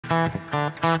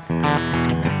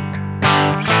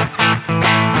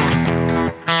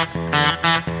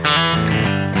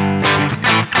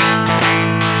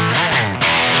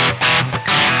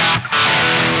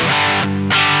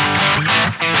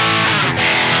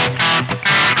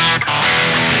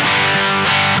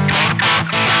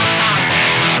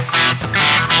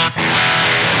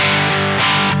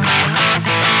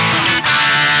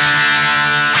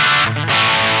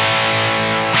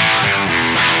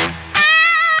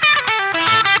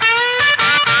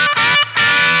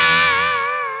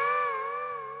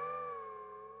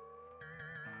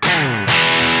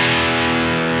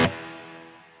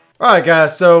Alright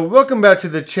guys, so welcome back to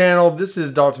the channel. This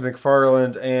is Dr.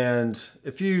 Mcfarland, and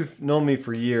if you've known me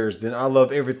for years, then I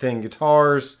love everything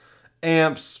guitars,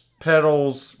 amps,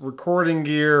 pedals, recording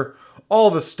gear, all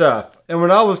the stuff. And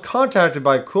when I was contacted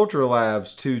by Quilter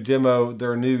Labs to demo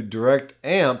their new direct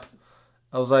amp,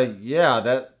 I was like, yeah,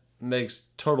 that makes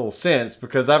total sense,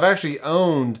 because I've actually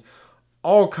owned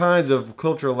all kinds of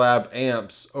Quilter Lab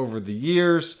amps over the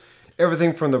years.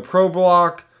 Everything from the Pro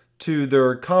Block to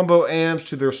their combo amps,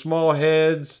 to their small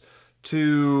heads,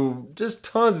 to just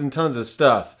tons and tons of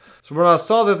stuff. So when I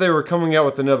saw that they were coming out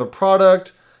with another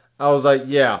product, I was like,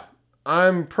 yeah,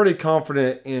 I'm pretty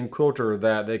confident in Quilter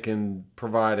that they can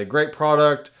provide a great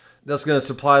product that's going to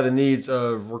supply the needs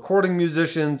of recording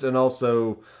musicians and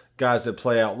also guys that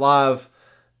play out live.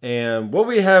 And what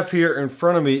we have here in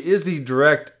front of me is the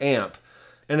direct amp.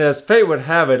 And as fate would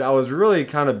have it, I was really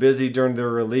kind of busy during the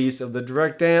release of the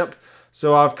direct amp.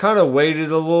 So I've kind of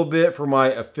waited a little bit for my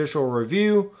official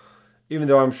review, even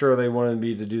though I'm sure they wanted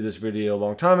me to do this video a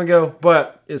long time ago,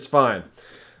 but it's fine.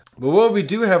 But what we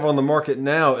do have on the market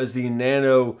now is the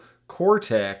Nano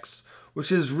Cortex,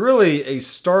 which is really a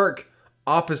stark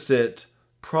opposite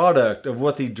product of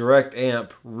what the direct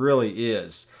amp really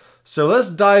is. So let's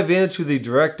dive into the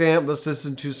direct amp, let's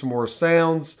listen to some more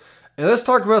sounds, and let's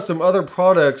talk about some other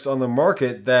products on the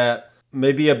market that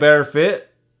may be a better fit,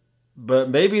 but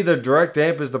maybe the direct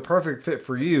amp is the perfect fit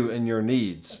for you and your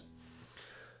needs.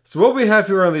 So what we have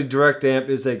here on the direct amp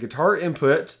is a guitar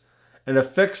input, an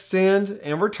effects send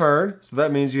and return. So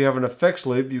that means you have an effects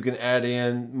loop. You can add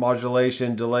in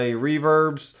modulation, delay,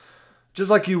 reverbs, just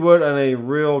like you would on a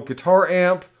real guitar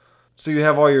amp. So you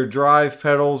have all your drive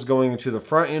pedals going into the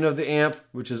front end of the amp,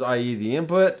 which is i.e. the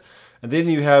input. And then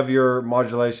you have your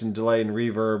modulation, delay, and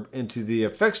reverb into the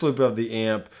effects loop of the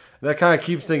amp. And that kind of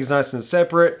keeps things nice and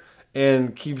separate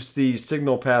and keeps the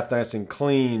signal path nice and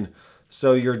clean,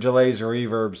 so your delays and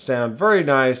reverbs sound very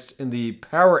nice in the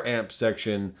power amp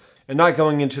section and not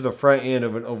going into the front end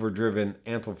of an overdriven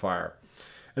amplifier.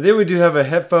 And then we do have a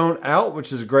headphone out,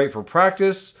 which is great for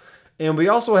practice, and we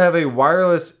also have a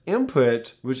wireless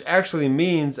input, which actually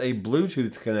means a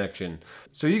Bluetooth connection.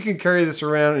 So you can carry this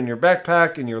around in your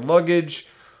backpack, in your luggage,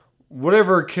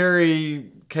 whatever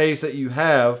carry case that you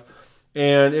have.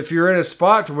 And if you're in a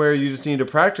spot to where you just need to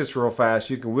practice real fast,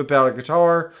 you can whip out a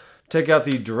guitar, take out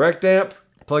the direct amp,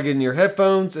 plug it in your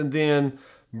headphones, and then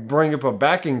bring up a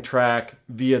backing track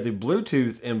via the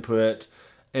Bluetooth input.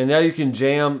 And now you can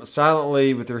jam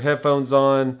silently with your headphones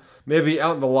on, maybe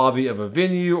out in the lobby of a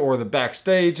venue or the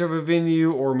backstage of a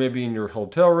venue, or maybe in your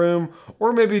hotel room,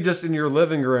 or maybe just in your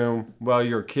living room while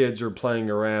your kids are playing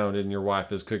around and your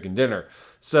wife is cooking dinner.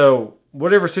 So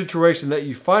whatever situation that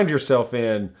you find yourself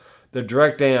in, the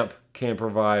direct amp can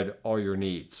provide all your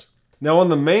needs. Now on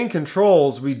the main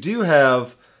controls, we do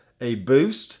have a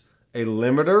boost, a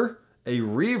limiter, a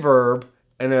reverb,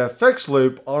 and an effects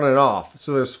loop on and off.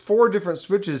 So there's 4 different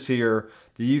switches here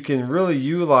that you can really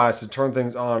utilize to turn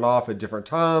things on and off at different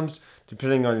times,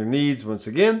 depending on your needs once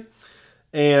again.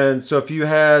 And so if you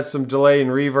had some delay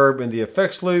and reverb in the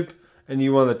effects loop and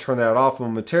you want to turn that off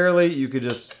momentarily, you could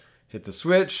just hit the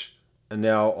switch and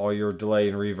now all your delay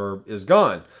and reverb is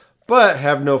gone. But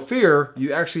have no fear,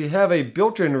 you actually have a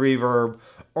built-in reverb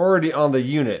already on the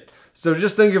unit. So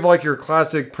just think of like your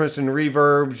classic Princeton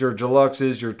reverbs, your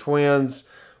deluxes, your twins.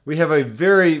 We have a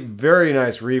very, very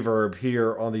nice reverb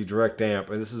here on the direct amp,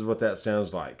 and this is what that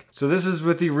sounds like. So this is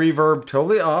with the reverb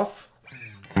totally off.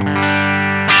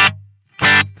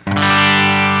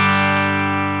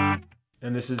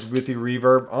 And this is with the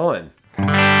reverb on.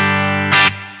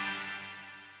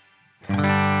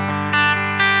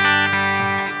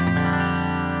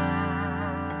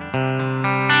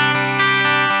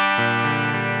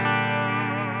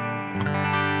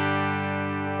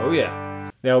 Oh yeah.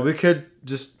 Now we could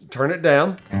just turn it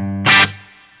down.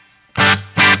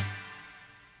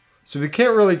 So we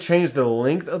can't really change the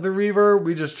length of the reverb,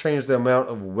 we just change the amount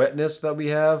of wetness that we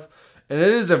have. And it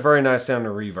is a very nice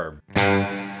sounding reverb.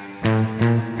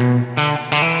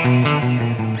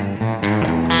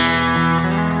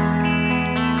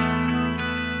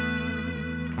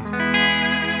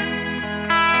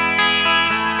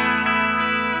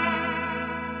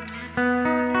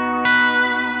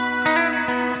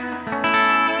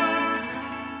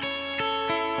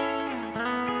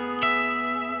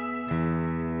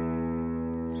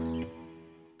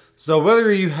 So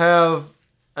whether you have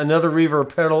another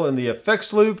reverb pedal in the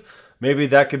effects loop, maybe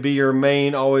that could be your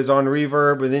main always on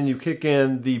reverb, and then you kick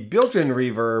in the built-in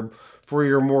reverb for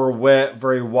your more wet,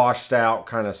 very washed out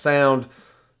kind of sound.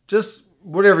 Just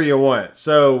whatever you want.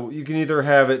 So you can either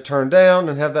have it turned down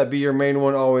and have that be your main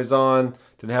one always on,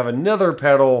 then have another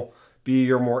pedal be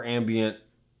your more ambient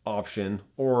option,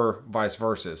 or vice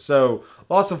versa. So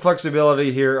lots of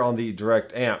flexibility here on the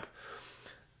direct amp.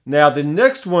 Now the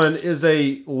next one is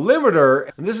a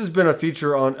limiter, and this has been a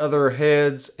feature on other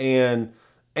heads and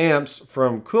amps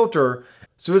from Quilter.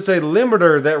 So it's a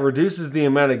limiter that reduces the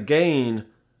amount of gain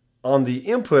on the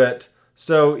input.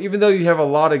 So even though you have a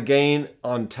lot of gain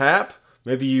on tap,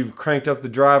 maybe you've cranked up the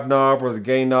drive knob or the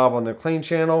gain knob on the clean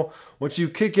channel, once you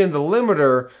kick in the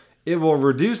limiter, it will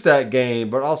reduce that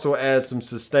gain, but also add some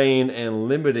sustain and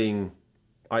limiting,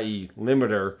 i.e.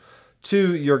 limiter,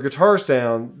 to your guitar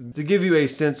sound to give you a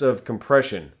sense of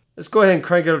compression. Let's go ahead and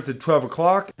crank it up to 12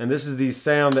 o'clock, and this is the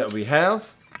sound that we have.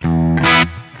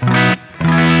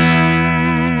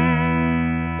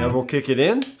 Now we'll kick it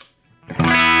in.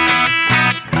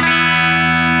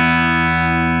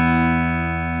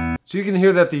 So you can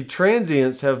hear that the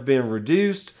transients have been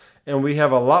reduced, and we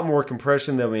have a lot more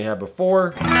compression than we had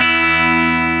before.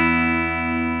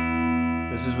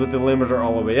 This is with the limiter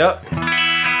all the way up.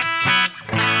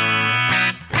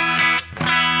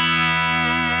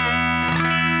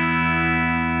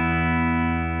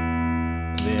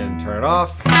 Then turn it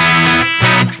off.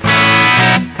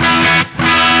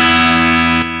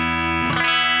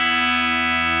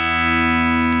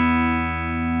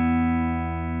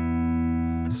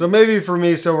 So maybe for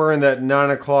me, somewhere in that 9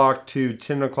 o'clock to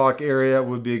 10 o'clock area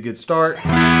would be a good start.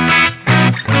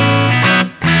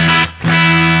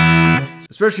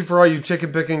 Especially for all you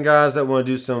chicken picking guys that want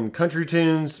to do some country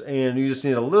tunes and you just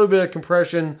need a little bit of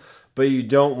compression, but you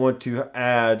don't want to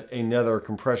add another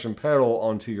compression pedal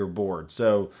onto your board.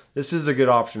 So this is a good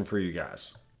option for you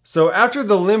guys. So after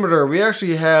the limiter, we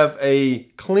actually have a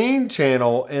clean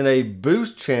channel and a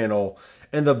boost channel.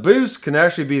 And the boost can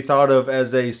actually be thought of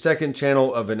as a second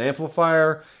channel of an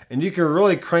amplifier, and you can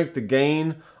really crank the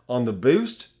gain on the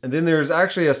boost. And then there's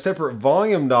actually a separate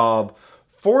volume knob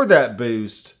for that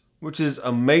boost, which is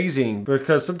amazing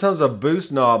because sometimes a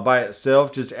boost knob by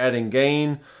itself, just adding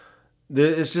gain,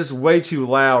 it's just way too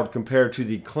loud compared to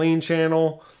the clean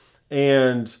channel.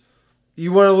 And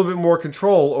you want a little bit more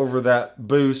control over that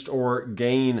boost or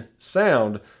gain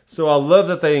sound. So I love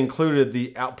that they included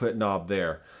the output knob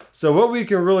there. So what we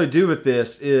can really do with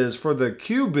this is for the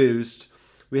Q boost,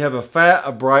 we have a fat,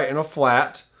 a bright, and a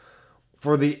flat.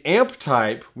 For the amp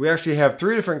type, we actually have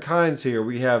three different kinds here.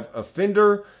 We have a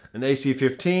Fender, an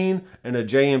AC15, and a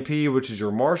JMP, which is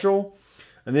your Marshall.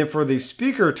 And then for the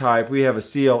speaker type, we have a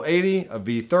CL80, a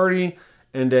V30,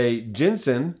 and a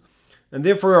Jensen. And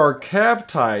then for our cab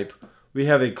type, we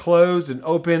have a closed, an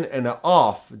open, and an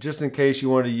off, just in case you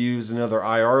want to use another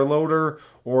IR loader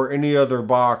or any other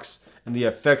box in the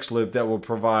effects loop that will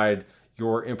provide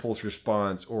your impulse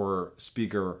response or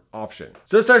speaker option.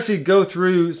 So let's actually go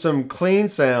through some clean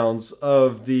sounds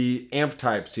of the amp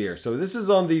types here. So this is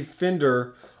on the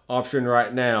Fender option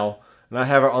right now, and I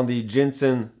have it on the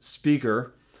Jensen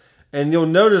speaker. And you'll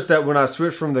notice that when I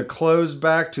switch from the closed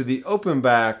back to the open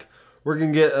back, we're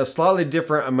gonna get a slightly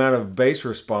different amount of bass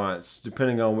response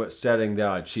depending on what setting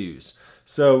that I choose.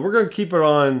 So we're gonna keep it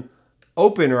on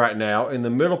open right now in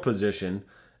the middle position.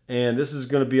 And this is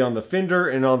going to be on the Fender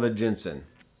and on the Jensen.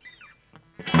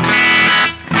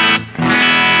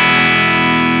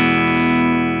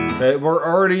 Okay, we're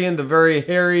already in the very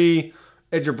hairy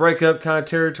edge of breakup kind of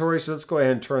territory, so let's go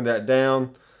ahead and turn that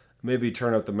down. Maybe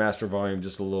turn up the master volume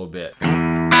just a little bit.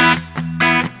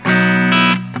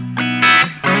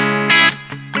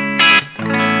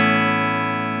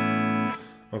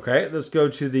 Okay, let's go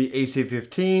to the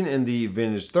AC15 and the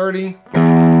Vintage 30.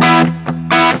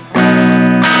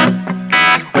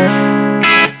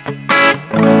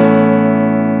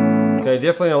 Okay,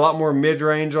 definitely a lot more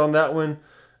mid-range on that one.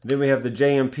 Then we have the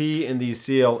JMP and the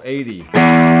CL80.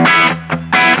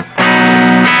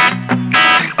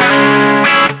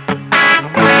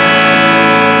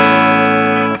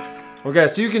 Okay,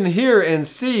 so you can hear and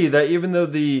see that even though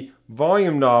the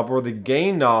volume knob or the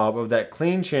gain knob of that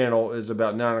clean channel is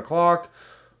about 9 o'clock,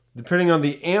 depending on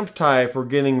the amp type, we're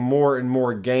getting more and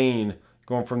more gain,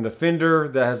 going from the Fender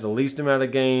that has the least amount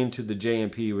of gain to the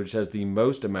JMP, which has the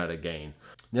most amount of gain.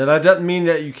 Now that doesn't mean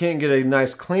that you can't get a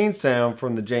nice clean sound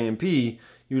from the JMP.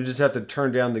 You just have to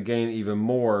turn down the gain even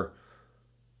more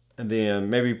and then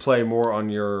maybe play more on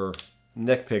your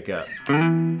neck pickup.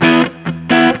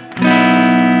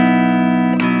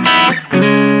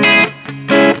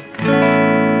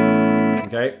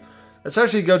 Okay, Let's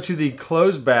actually go to the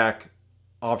close back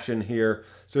option here.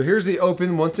 So here's the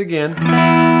open once again.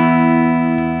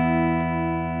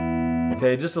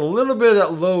 Okay, just a little bit of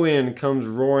that low end comes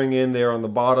roaring in there on the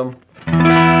bottom,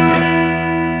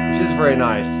 which is very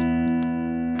nice.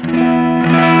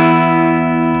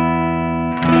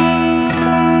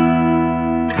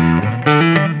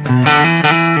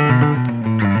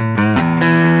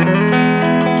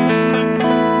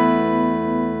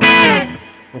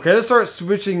 Okay, let's start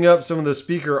switching up some of the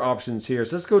speaker options here.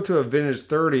 So let's go to a vintage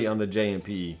 30 on the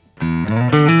J&P.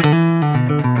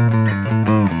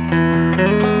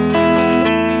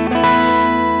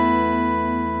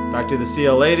 Back to the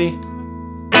CL80.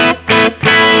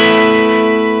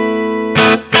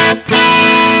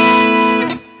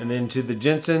 And then to the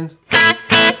Jensen.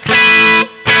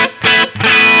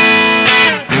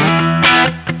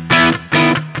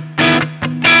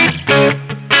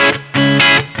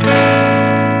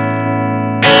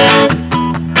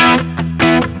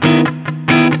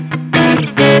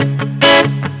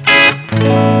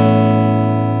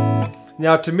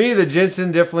 Now, to me, the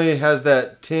Jensen definitely has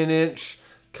that 10-inch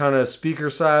kind of speaker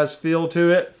size feel to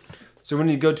it. So when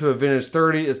you go to a vintage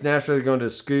 30, it's naturally going to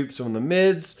scoop some of the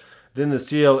mids. Then the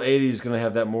CL80 is going to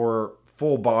have that more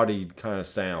full-bodied kind of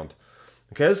sound.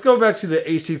 Okay, let's go back to the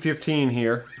AC15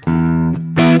 here.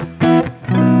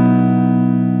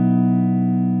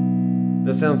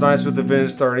 That sounds nice with the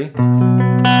vintage 30.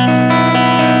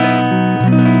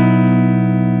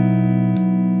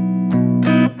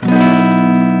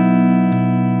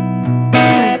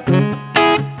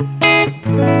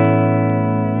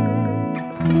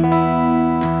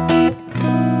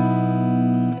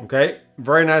 Okay,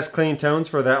 very nice clean tones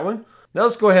for that one. Now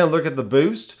let's go ahead and look at the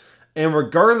boost. And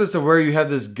regardless of where you have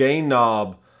this gain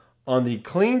knob on the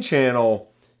clean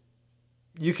channel,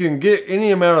 you can get any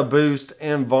amount of boost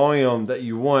and volume that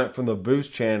you want from the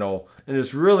boost channel. And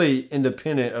it's really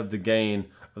independent of the gain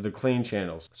of the clean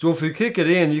channels. So if we kick it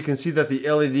in, you can see that the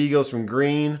LED goes from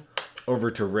green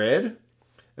over to red.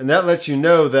 And that lets you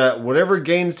know that whatever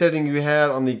gain setting you had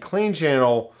on the clean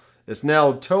channel, it's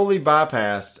now totally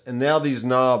bypassed, and now these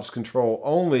knobs control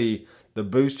only the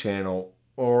boost channel,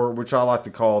 or which I like to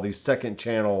call the second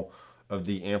channel of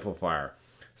the amplifier.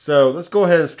 So let's go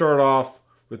ahead and start off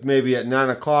with maybe at 9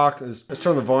 o'clock. Let's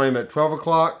turn the volume at 12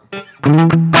 o'clock.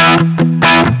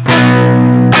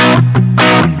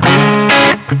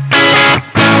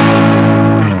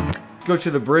 Let's go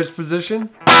to the bridge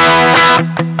position.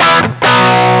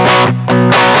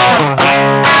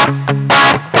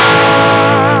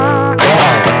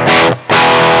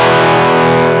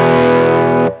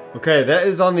 Okay, that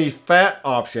is on the fat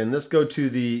option. Let's go to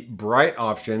the bright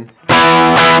option.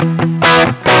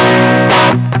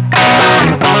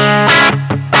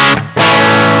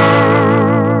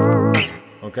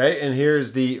 Okay, and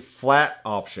here's the flat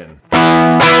option.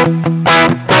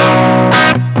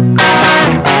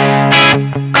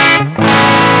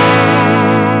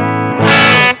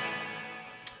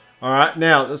 All right,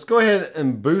 now let's go ahead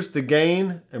and boost the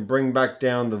gain and bring back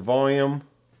down the volume.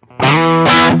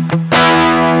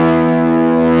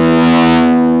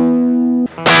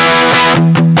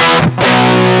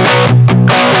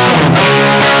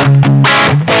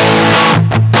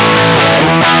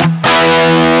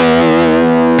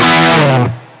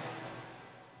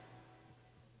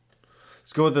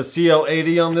 Let's go with the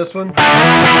CL80 on this one.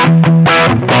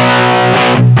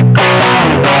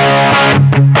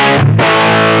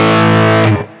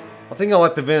 I think I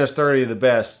like the vintage 30 the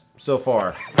best so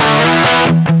far.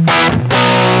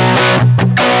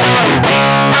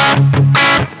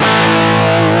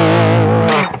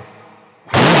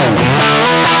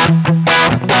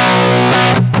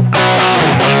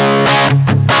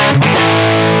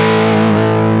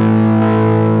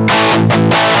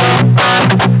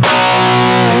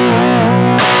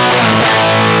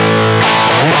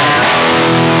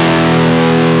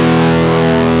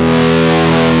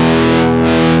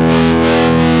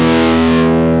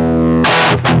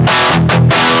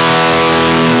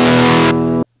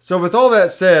 So with all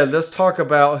that said, let's talk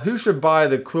about who should buy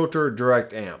the Quilter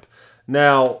Direct Amp.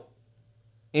 Now,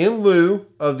 in lieu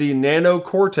of the Nano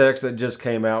Cortex that just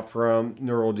came out from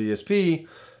Neural DSP,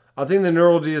 I think the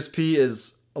Neural DSP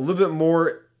is a little bit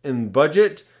more in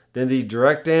budget than the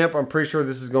Direct Amp. I'm pretty sure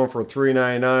this is going for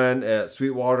 $399 at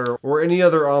Sweetwater or any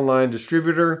other online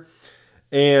distributor.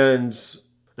 And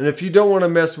if you don't want to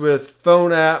mess with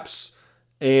phone apps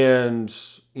and,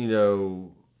 you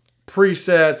know,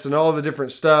 presets and all the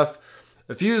different stuff,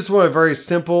 if you just want a very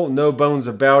simple, no bones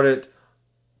about it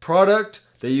product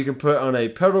that you can put on a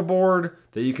pedal board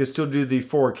that you can still do the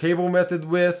 4 cable method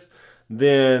with,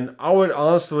 then I would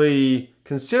honestly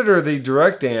consider the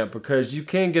direct amp, because you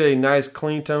can get a nice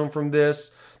clean tone from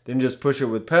this, then just push it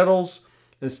with pedals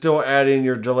and still add in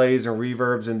your delays and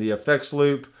reverbs in the effects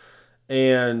loop.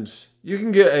 And you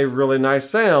can get a really nice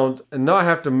sound and not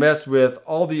have to mess with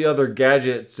all the other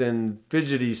gadgets and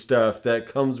fidgety stuff that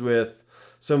comes with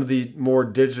some of the more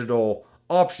digital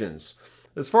options.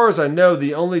 As far as I know,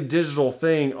 the only digital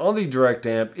thing on the direct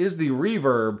amp is the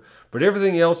reverb, but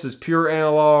everything else is pure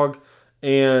analog.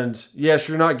 And yes,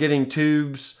 you're not getting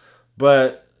tubes,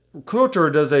 but Quilter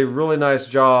does a really nice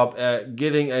job at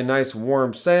getting a nice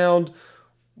warm sound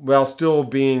while still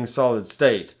being solid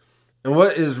state. And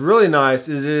what is really nice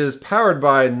is it is powered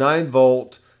by a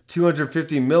 9-volt,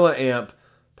 250 milliamp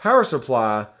power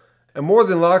supply. And more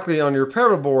than likely on your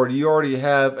pedal board, you already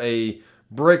have a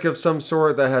brick of some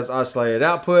sort that has isolated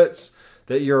outputs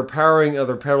that you're powering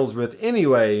other pedals with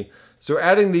anyway. So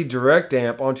adding the direct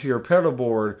amp onto your pedal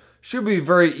board should be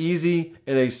very easy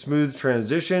and a smooth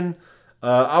transition.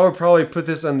 I would probably put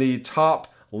this on the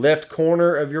top left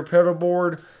corner of your pedal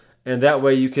board, and that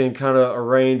way you can kind of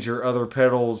arrange your other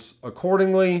pedals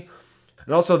accordingly.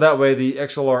 And also that way the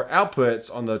XLR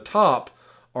outputs on the top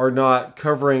are not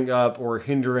covering up or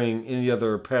hindering any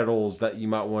other pedals that you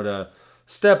might want to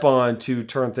step on to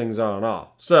turn things on and off.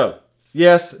 So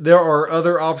yes, there are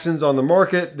other options on the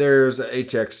market. There's a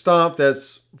HX Stomp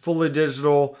that's fully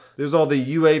digital. There's all the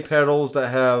UA pedals that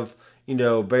have, you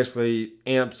know, basically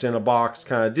amps in a box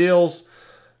kind of deals.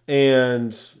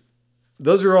 And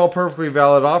those are all perfectly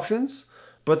valid options.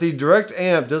 But the direct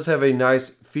amp does have a nice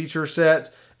feature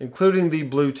set, including the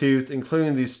Bluetooth,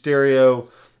 including the stereo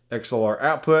XLR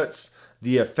outputs,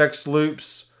 the effects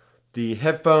loops, the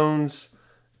headphones,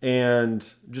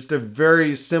 and just a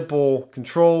very simple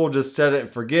control. Just set it and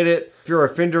forget it. If you're a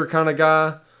Fender kind of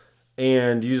guy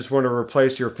and you just want to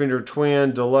replace your Fender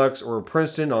Twin, Deluxe, or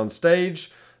Princeton on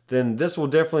stage, then this will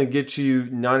definitely get you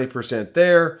 90%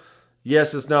 there.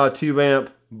 Yes, it's not a tube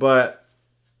amp, but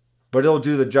it'll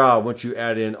do the job once you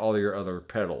add in all your other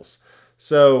pedals.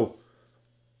 So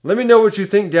let me know what you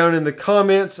think down in the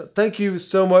comments. Thank you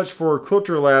so much for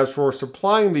Quilter Labs for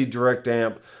supplying the direct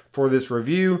amp for this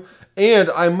review. And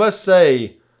I must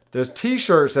say, the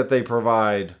t-shirts that they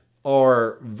provide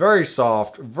are very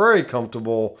soft, very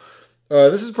comfortable.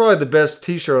 This is probably the best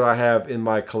t-shirt I have in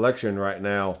my collection right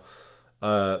now.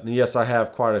 Yes, I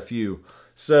have quite a few.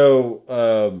 So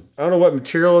I don't know what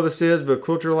material this is, but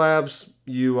Quilter Labs,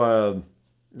 you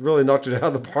really knocked it out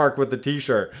of the park with the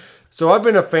t-shirt. So I've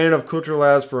been a fan of Quilter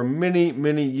Labs for many,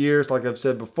 many years. Like I've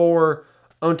said before,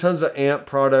 owned tons of amp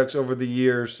products over the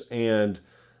years, and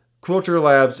Quilter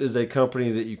Labs is a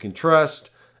company that you can trust,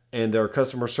 and their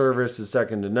customer service is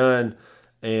second to none,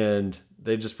 and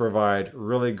they just provide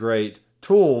really great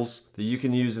tools that you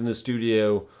can use in the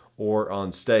studio or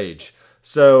on stage.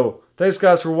 So thanks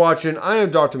guys for watching. I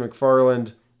am Dr.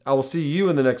 Mcfarland. I will see you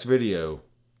in the next video.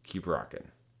 Keep rocking.